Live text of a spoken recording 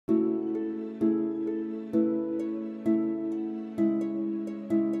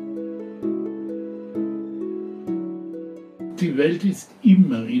Die Welt ist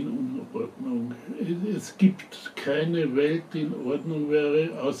immer in Unordnung. Es gibt keine Welt, die in Ordnung wäre,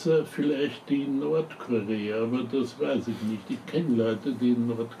 außer vielleicht die in Nordkorea, aber das weiß ich nicht. Ich kenne Leute, die in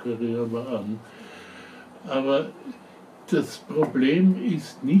Nordkorea waren. Aber das Problem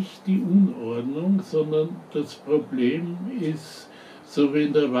ist nicht die Unordnung, sondern das Problem ist, so wie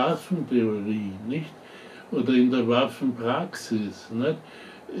in der Waffentheorie, nicht? Oder in der Waffenpraxis, nicht?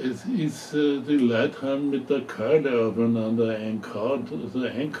 Es ist, die Leute haben mit der Keule aufeinander eingehauen. Also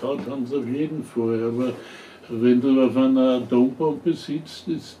eingehauen haben sie auf jeden Fall. Aber wenn du auf einer Atombombe sitzt,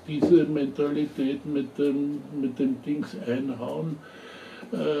 ist diese Mentalität mit dem Dings einhauen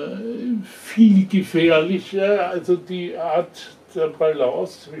viel gefährlicher. Also die Art der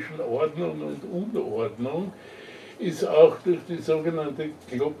Balance zwischen Ordnung und Unordnung ist auch durch die sogenannte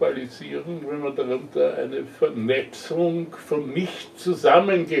Globalisierung, wenn man darunter eine Vernetzung von nicht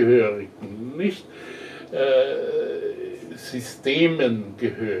zusammengehörigen, nicht Systemen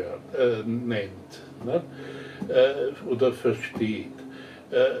nennt, ne? Oder versteht.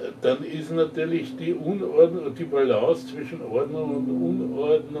 Dann ist natürlich die Unordnung, die Balance zwischen Ordnung und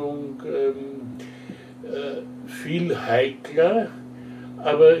Unordnung viel heikler,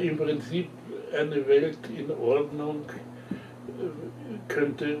 aber im Prinzip eine Welt in Ordnung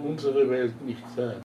könnte unsere Welt nicht sein.